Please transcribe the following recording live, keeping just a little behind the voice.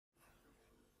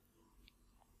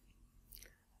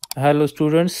Hello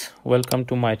students, welcome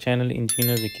to my channel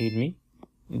Engineers Academy.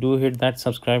 Do hit that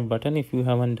subscribe button if you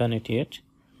haven't done it yet.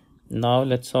 Now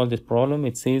let's solve this problem.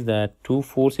 It says that two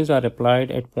forces are applied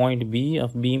at point B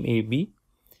of beam AB.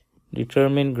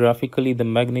 Determine graphically the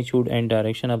magnitude and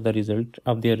direction of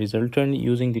their resultant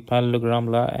using the parallelogram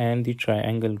law and the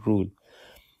triangle rule.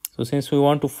 So since we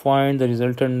want to find the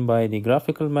resultant by the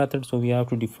graphical method, so we have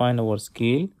to define our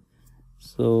scale.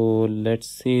 So let's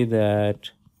say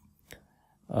that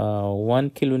 1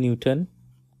 kilonewton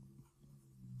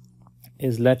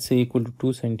is, let's say, equal to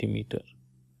 2 centimeter.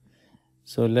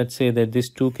 So let's say that this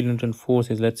 2 kilonewton force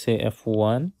is, let's say,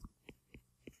 F1,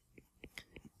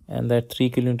 and that 3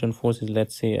 kilonewton force is,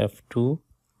 let's say, F2.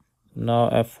 Now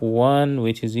F1,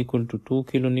 which is equal to 2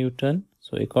 kilonewton.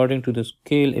 So according to the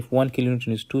scale, if 1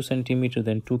 kilonewton is 2 centimeter,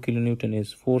 then 2 kilonewton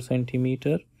is 4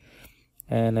 centimeter,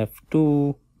 and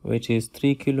F2, which is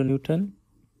 3 kilonewton.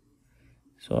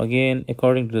 So again,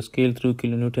 according to the scale, 3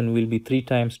 kilonewton will be 3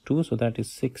 times 2, so that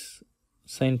is 6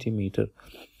 centimeter.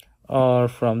 Or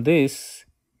from this,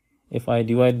 if I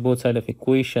divide both sides of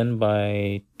equation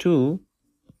by 2,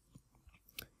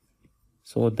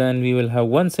 so then we will have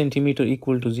 1 centimeter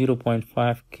equal to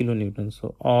 0.5 kilonewton.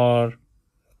 So or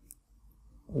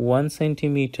 1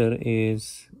 centimeter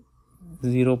is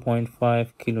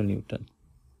 0.5 kilonewton.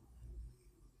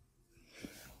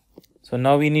 So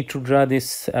now we need to draw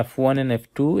this F1 and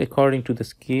F2 according to the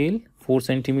scale, 4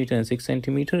 centimeter and 6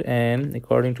 centimeter, and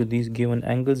according to these given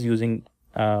angles using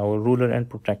our ruler and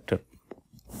protractor.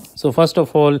 So first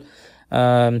of all,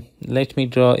 let me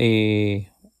draw a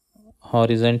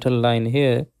horizontal line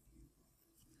here,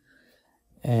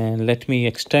 and let me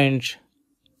extend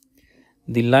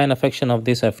the line of action of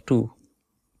this F2.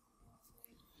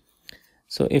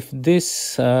 So if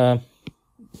this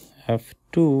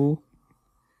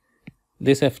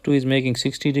F2 is making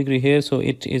 60 degree here, so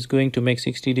it is going to make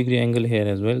 60 degree angle here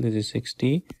as well. This is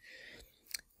 60,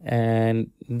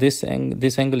 and this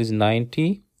angle is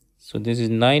 90. So this is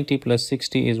 90 plus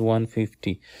 60 is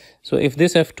 150. So if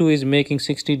this F2 is making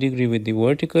 60 degree with the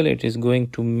vertical, it is going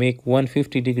to make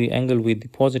 150 degree angle with the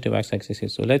positive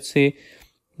x-axis. So let's say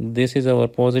this is our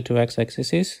positive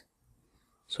x-axis.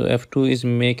 So F2 is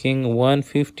making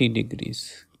 150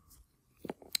 degrees.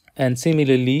 And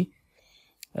similarly,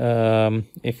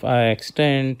 if I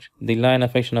extend the line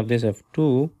of action of this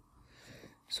F2,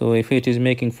 so if it is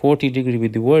making 40 degree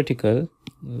with the vertical,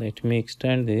 let me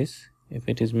extend this. If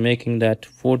it is making that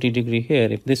 40 degree here,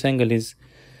 if this angle is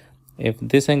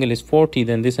 40,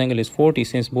 then this angle is 40.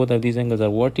 Since both of these angles are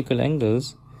vertical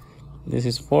angles, this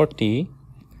is 40,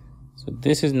 so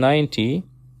this is 90.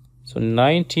 So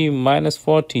 90 minus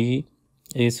 40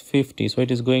 is 50, so it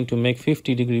is going to make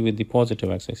 50 degree with the positive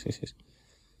x-axis.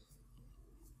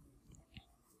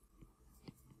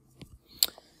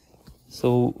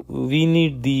 So we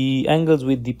need the angles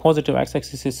with the positive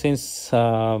x-axis, since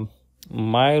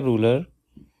my ruler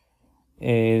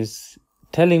is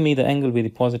telling me the angle with the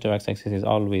positive x-axis is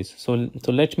always. So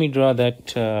let me draw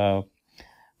that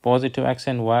positive x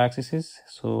and y axis.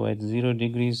 So at 0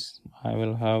 degrees, I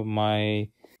will have my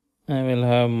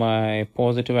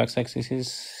positive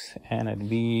x-axis, and at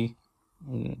B,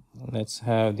 let's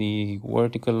have the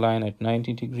vertical line at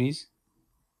 90 degrees.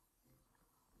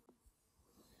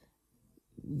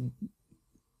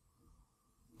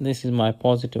 This is my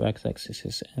positive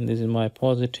x-axis, and this is my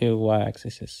positive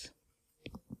y-axis.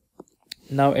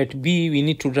 Now at B, we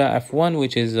need to draw F1,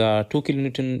 which is 2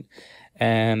 kilonewton,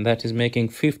 and that is making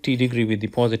 50 degree with the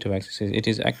positive axis. It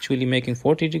is actually making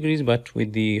 40 degrees, but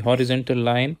with the horizontal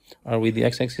line or with the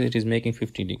x-axis, it is making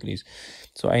 50 degrees.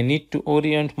 So I need to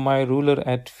orient my ruler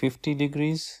at 50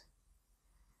 degrees.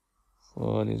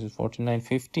 So this is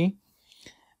 49.50.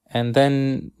 And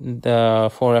then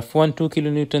for F1 2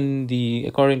 kilonewton,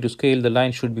 according to scale, the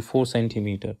line should be 4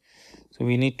 centimeter. So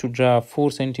we need to draw a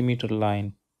 4 centimeter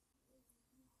line.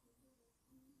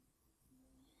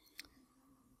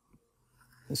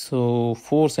 So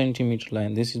 4 centimeter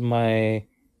line. This is my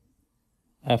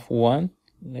F1.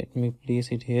 Let me place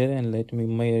it here and let me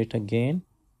measure it again.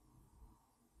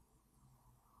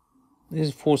 This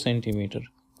is 4 centimeter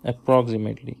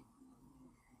approximately.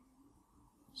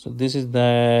 So this is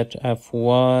that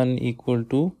F1 equal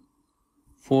to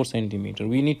 4 centimeter.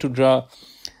 We need to draw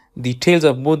the tails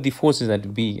of both the forces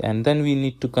at B, and then we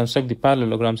need to construct the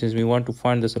parallelogram, since we want to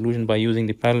find the solution by using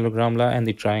the parallelogram law and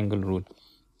the triangle rule.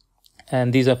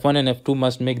 And these F1 and F2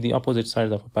 must make the opposite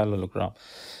sides of a parallelogram.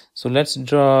 So let's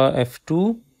draw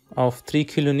F2 of 3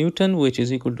 kilonewton, which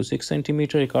is equal to 6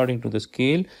 centimeter according to the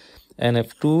scale. And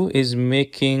F2 is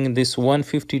making this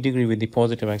 150 degree with the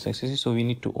positive x-axis. So we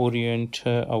need to orient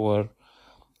our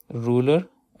ruler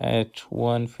at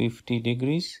 150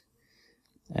 degrees,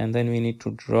 and then we need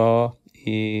to draw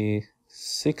a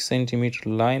 6 centimeter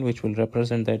line which will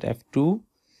represent that F2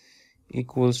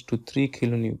 equals to 3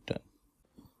 kilonewton.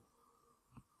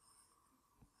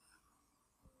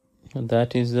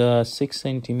 That is 6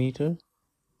 centimeter.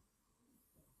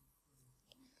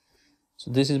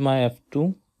 So this is my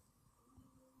F2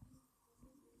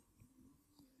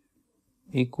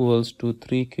 equals to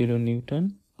 3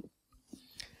 kilonewton.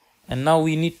 And now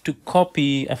we need to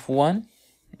copy F1.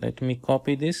 Let me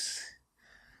copy this.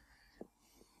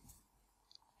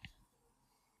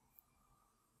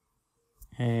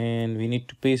 And we need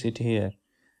to paste it here.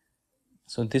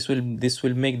 So this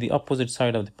will make the opposite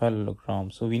side of the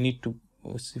parallelogram. So we need to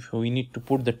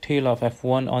put the tail of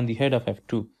F1 on the head of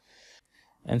F2.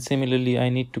 And similarly, I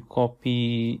need to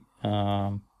copy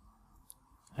F2,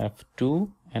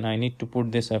 and I need to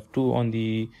put this F2 on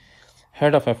the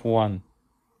head of F1.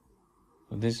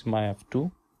 So this is my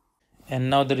F2. And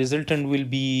now the resultant will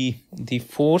be the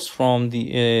force from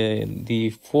the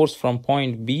force from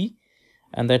point B,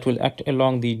 and that will act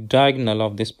along the diagonal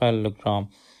of this parallelogram.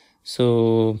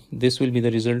 So this will be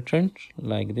the resultant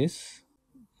like this.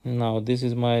 Now this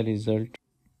is my result.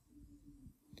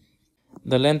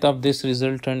 The length of this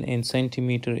resultant in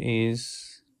centimeter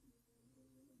is,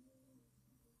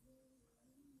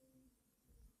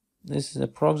 this is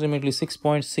approximately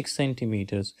 6.6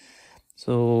 centimeters.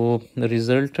 So the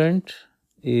resultant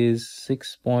is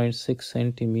 6.6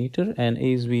 centimeter, and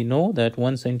as we know that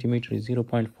 1 centimeter is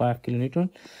 0.5 kilonewton.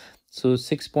 So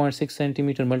 6.6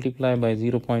 centimeter multiplied by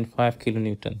 0.5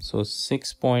 kilonewton. So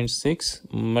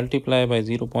 6.6 multiplied by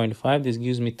 0.5, this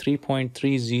gives me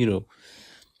 3.30.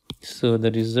 So the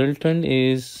resultant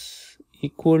is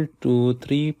equal to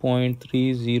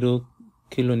 3.30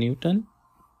 kilonewton.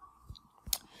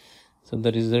 So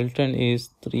the resultant is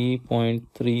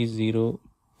 3.30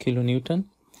 kilonewton.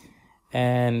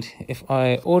 And if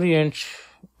I orient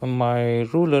my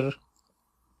ruler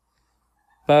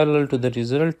parallel to the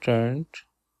resultant,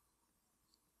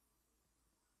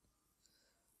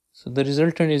 so the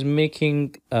resultant is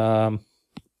making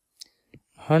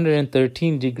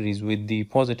 113 degrees with the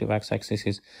positive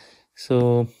x-axis.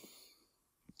 So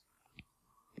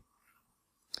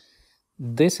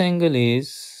this angle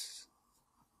is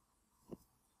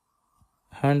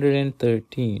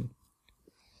 113,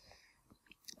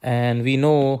 and we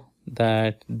know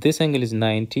that this angle is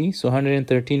 90. So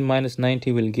 113 minus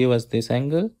 90 will give us this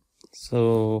angle.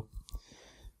 So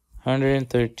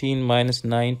 113 minus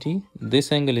 90,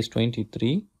 this angle is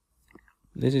 23.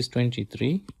 This is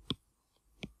 23.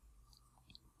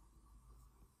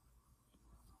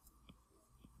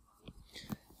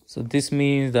 So this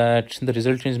means that the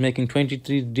resultant is making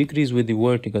 23 degrees with the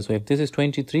vertical. So if this is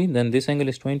 23, then this angle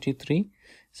is 23.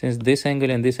 Since this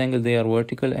angle and this angle, they are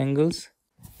vertical angles.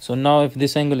 So now if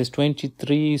this angle is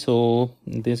 23, so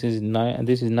this is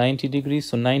 90 degrees.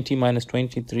 So 90 minus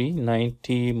 23,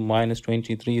 90 minus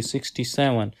 23 is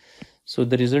 67. So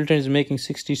the resultant is making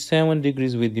 67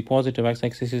 degrees with the positive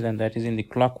x-axis, and that is in the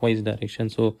clockwise direction.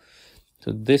 So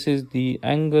this is the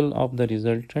angle of the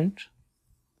resultant.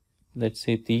 Let's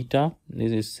say theta.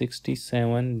 This is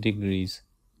 67 degrees.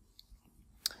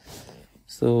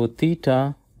 So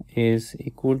theta is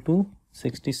equal to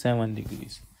 67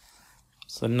 degrees.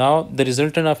 So now the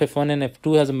resultant of F1 and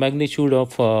F2 has a magnitude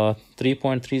of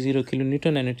 3.30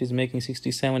 kilonewton, and it is making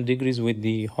 67 degrees with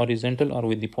the horizontal or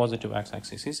with the positive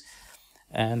x-axis,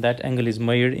 and that angle is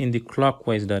measured in the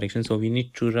clockwise direction. So we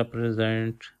need to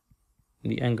represent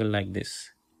the angle like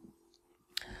this.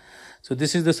 So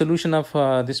this is the solution of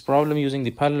this problem using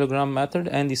the parallelogram method.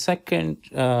 And the second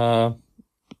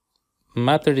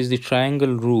method is the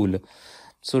triangle rule.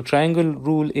 So triangle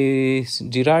rule is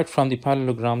derived from the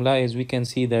parallelogram law, as we can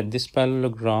see that this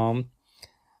parallelogram,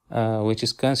 which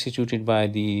is constituted by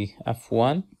the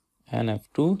F1 and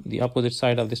F2, the opposite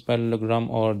side of this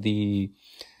parallelogram, or the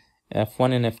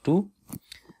F1 and F2.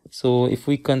 So if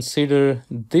we consider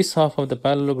this half of the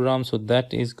parallelogram, so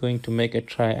that is going to make a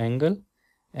triangle,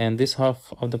 and this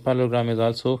half of the parallelogram is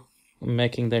also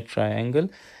making that triangle.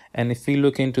 And if we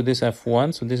look into this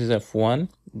F1, so this is F1,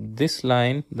 this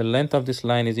line, the length of this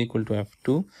line is equal to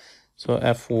F2. So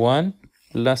F1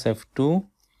 plus F2,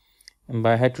 and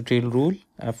by head to tail rule,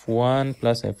 F1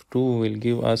 plus F2 will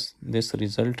give us this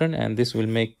resultant, and this will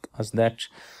make us that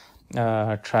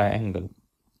triangle.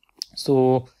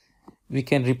 So we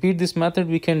can repeat this method.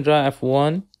 We can draw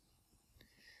F1.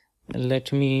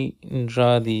 Let me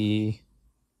draw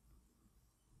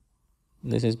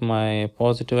this is my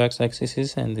positive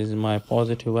x-axis, and this is my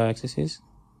positive y-axis.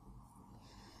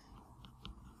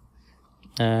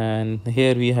 And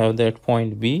here we have that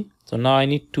point B. So now I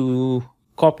need to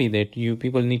copy that. You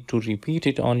people need to repeat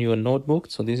it on your notebook.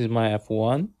 So this is my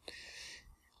F1.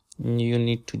 You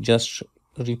need to just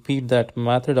repeat that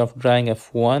method of drawing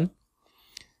F1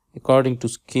 according to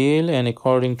scale and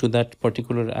according to that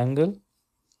particular angle.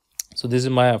 So this is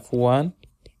my F1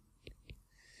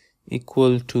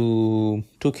 equal to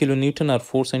 2 kilonewton or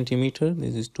 4 centimeter.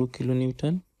 This is 2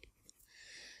 kilonewton.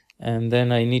 And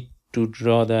then I need to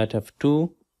draw that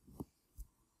F2.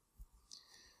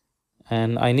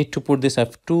 And I need to put this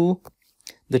F2,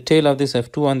 the tail of this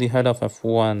F2 on the head of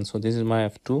F1. So this is my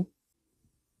F2.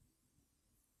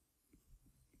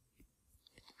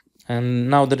 And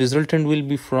now the resultant will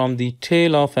be from the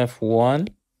tail of F1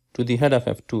 to the head of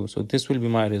F2. So this will be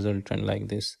my resultant like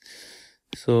this.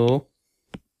 So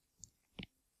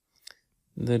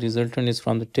the resultant is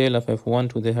from the tail of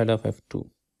F1 to the head of F2.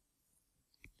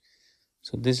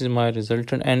 So this is my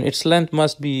resultant, and its length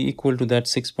must be equal to that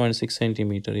 6.6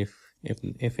 centimeter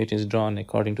if it is drawn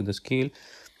according to the scale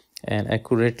and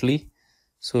accurately.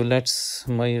 So let's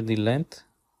measure the length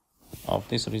of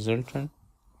this resultant.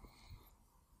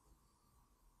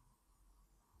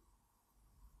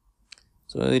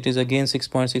 So it is again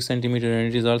 6.6 centimeter, and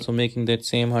it is also making that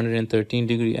same 113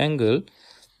 degree angle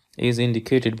is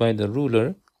indicated by the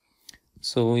ruler.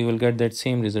 So we will get that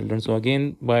same resultant. So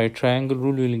again, by triangle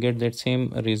rule, we will get that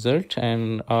same result,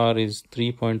 and R is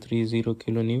 3.30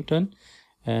 kilonewton,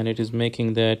 and it is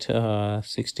making that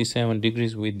 67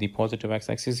 degrees with the positive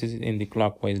x-axis in the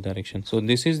clockwise direction. So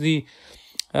this is the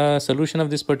solution of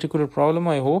this particular problem.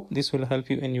 I hope this will help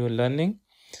you in your learning.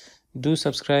 Do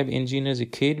subscribe Engineers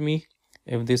Academy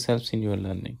if this helps in your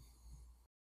learning.